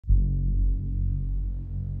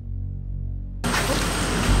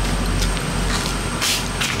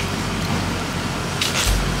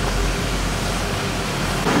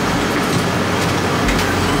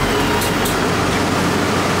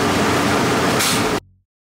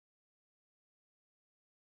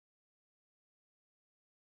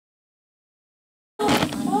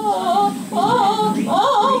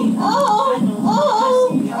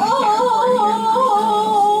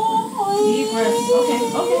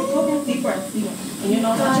And you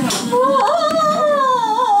know touch your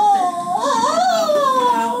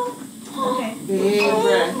mouth. Okay. Big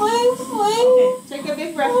breath. Okay. Take a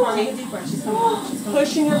big breath for me. Take a deep breath. She's coming.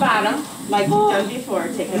 Pushing your bottom like you've done before.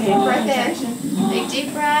 Take a big breath in. Big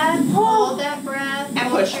deep breath. Hold that breath. And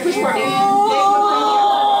push. Push for me.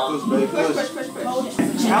 Push, push, push,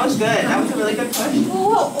 push. That was good. That was a really good push.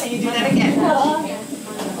 Can you do that again?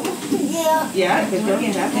 Yeah, good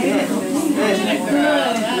going. That's good. Good.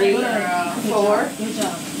 3, 4,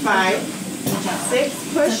 5,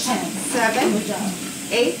 6, push, 7,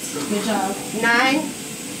 8, 9,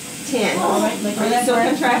 10. Are you still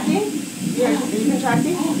contracting? Are you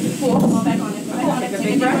contracting? 4. Go back on it. Go back on it. Take a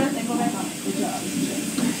big breath. And go back on it. Good job.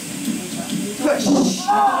 Push.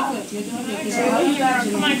 You're doing good. All you got.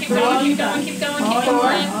 Come on, keep going, keep going, keep going, keep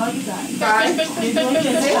going. All you got. 5, Push, push, push, push,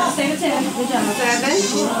 push, push. Stay to 10. Good job. 7,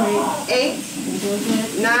 8, You're doing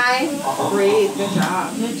good. 9. Breathe. Good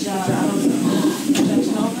job. Good job.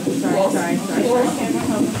 Sorry.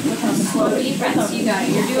 Slow deep breaths, you got it.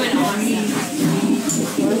 You're doing awesome.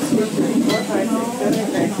 1, 2, 3, 4, 5, 6,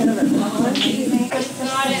 7, 8, 9, 10, 11, 12, 13, 14, 15,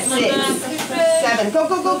 Got it, 16, 7. Go.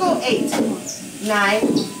 8, 9,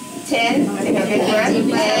 10. Take a big breath.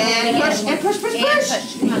 And push.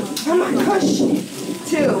 Come on, push.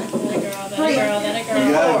 2, 3,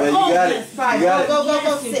 4, 5.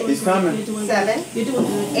 Go. 6. He's coming. 7, You're doing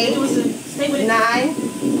good. 8, 9,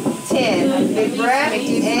 10. Big breath.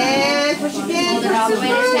 And push again. Hold it all the way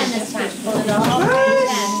to 10 this time. Hold it all the way to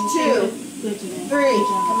 10. 2, Good, Janae. 3,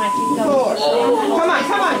 Come on, keep 4. going.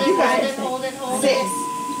 Come on. You got it. Hold it. 6,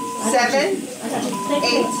 7,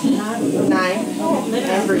 8, 9,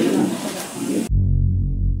 and breathe.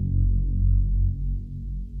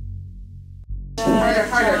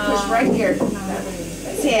 Harder. Push right here.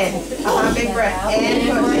 10. Big breath. And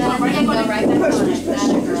push. Push. 2,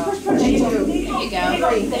 There you go.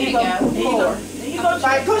 3, There you go. 4,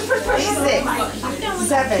 5. Push. 6,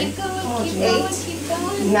 7,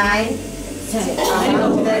 8, 9, 10.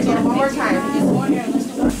 Do that again one more time.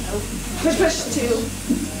 Push. 2,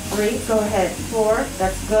 3. Go ahead. 4.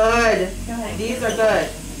 That's good. These are good.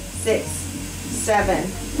 6, 7.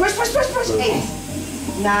 Push. 8,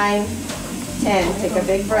 9, 10. Take a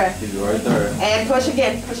big breath. He's right there. And push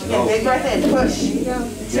again. Big breath in. Push. 2,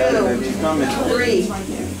 He's coming. 3,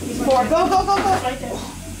 4. Go.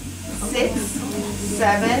 6,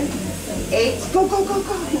 7, 8. Go.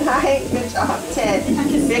 9. Good job.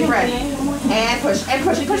 10. Big breath. And push. You're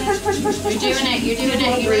doing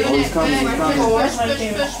it. 3, Good. 4, Push.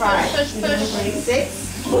 5, 6,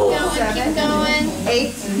 7, Keep going.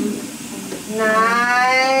 8,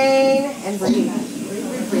 9, and breathe.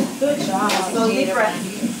 Good job. Slow deep breath.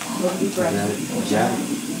 Yeah.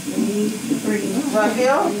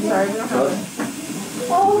 Raphael? Sorry, we don't have it.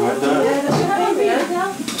 Right there.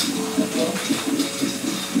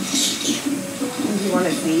 Do you want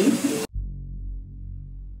to see?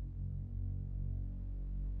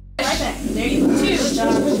 There you go. 2,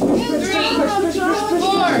 3,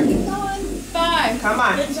 4, 5, Come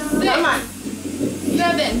on. 6, Come on.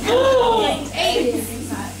 7, 8,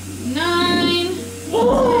 9,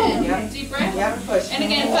 10. Yep. Deep breath. Yep, push. And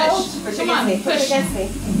again, push. Push Come against on, me. Push push. against me.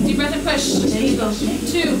 Deep breath and push. There you go. 2,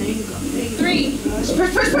 3, Push.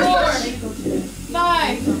 4,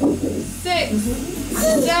 5, 6,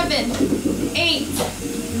 7, 8,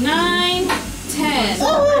 9, 10.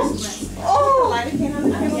 Lidocaine on the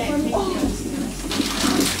table for me.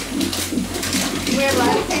 We're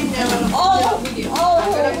lidocaine now.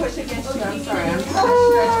 I'm going to push against you. I'm sorry. I'm trying to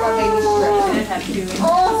stretch my baby stretch. I didn't have to do it.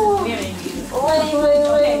 We haven't even used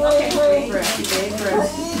it. Big breath.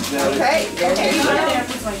 Okay. It's right there.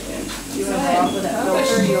 It's right there. You want to go off with that? No,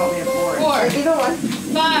 sure you want me to pour it. 4, Either one.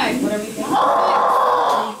 5, Whatever you think.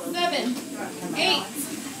 7, 8,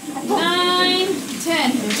 9,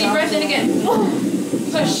 10. Deep breath in again.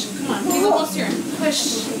 Push. Come on. Keep almost here. Push.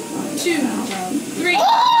 2, 3, 4,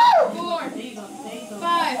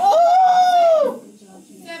 5,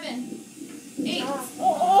 7, 8,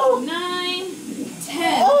 9,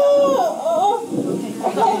 10.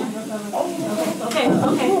 Okay.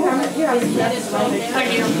 That is right there.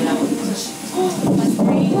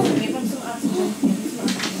 Give him some oxygen.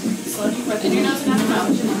 Slow deep breath in your nose and out your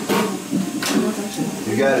mouth.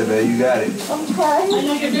 You got it, babe. You got it. I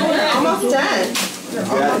know you're doing it. Almost done. You're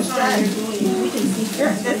almost done.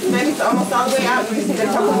 Maybe it's almost all the way out. We just need a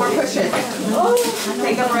couple more pushes.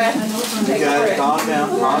 Take a breath. You got it. Calm down.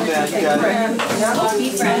 You got it.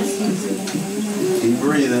 Deep breath. Keep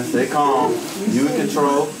breathing. Stay calm. You in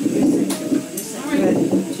control.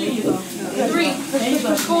 There you go. 3,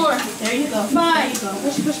 4, There you go. 5, 6,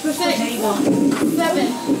 7,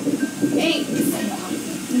 8,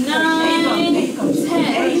 9,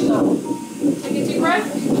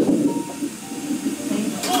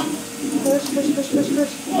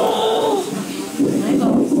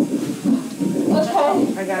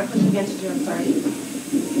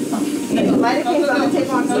 Lidocaine's on the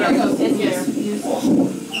table. I'm sorry.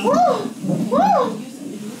 Woo! Woo!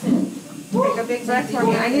 Take a big breath for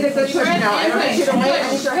me. I need a good push now. I don't need you to wait. I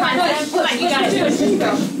need your hand. Come on, you got it. Push.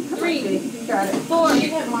 Go. 3, You got it. 4, 5,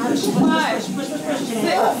 6, push.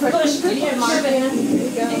 7, 8.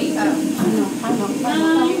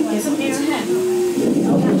 Get some air. 10.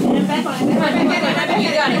 Back on it. You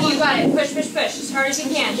got it. Push. As hard as you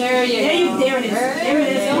can. There you go. There it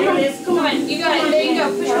is. Come on, you got it. There you go.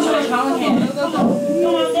 Push. Go. Come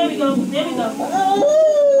on, there we go. You're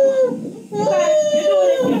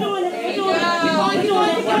doing it. You're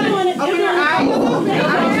doing it. Open your eyes.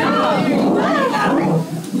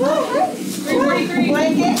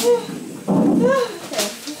 Blanket.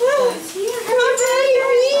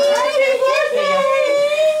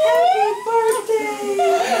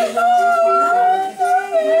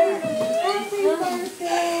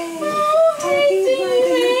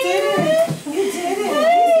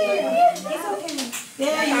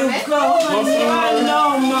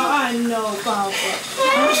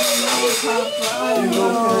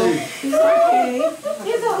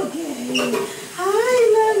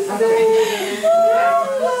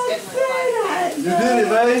 You did it,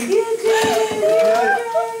 baby. You did it.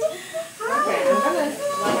 Okay, I'm gonna lay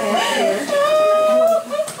it here.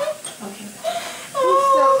 He's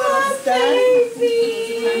so little stuff.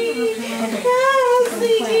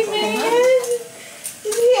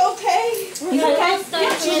 Is he okay? He's okay?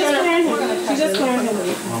 Yeah, she's just clearing him.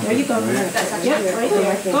 There you go. Yep, right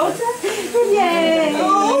there. Go to. Yay.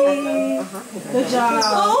 Good job.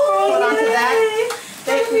 Hold on to that.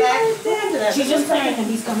 Stay back. She's just clearing him.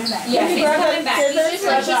 He's coming back. Yeah, he's coming back. He's just,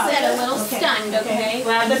 like you said, a little stunned, okay?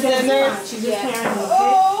 Grab the scissors. She's just clearing him.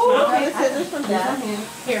 Okay, the scissors from Dad.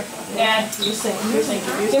 Here. Dad, you're safe. You're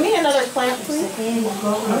safe. Give me another clamp, please. Do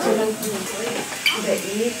they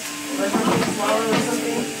eat? Or swallow or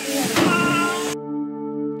something?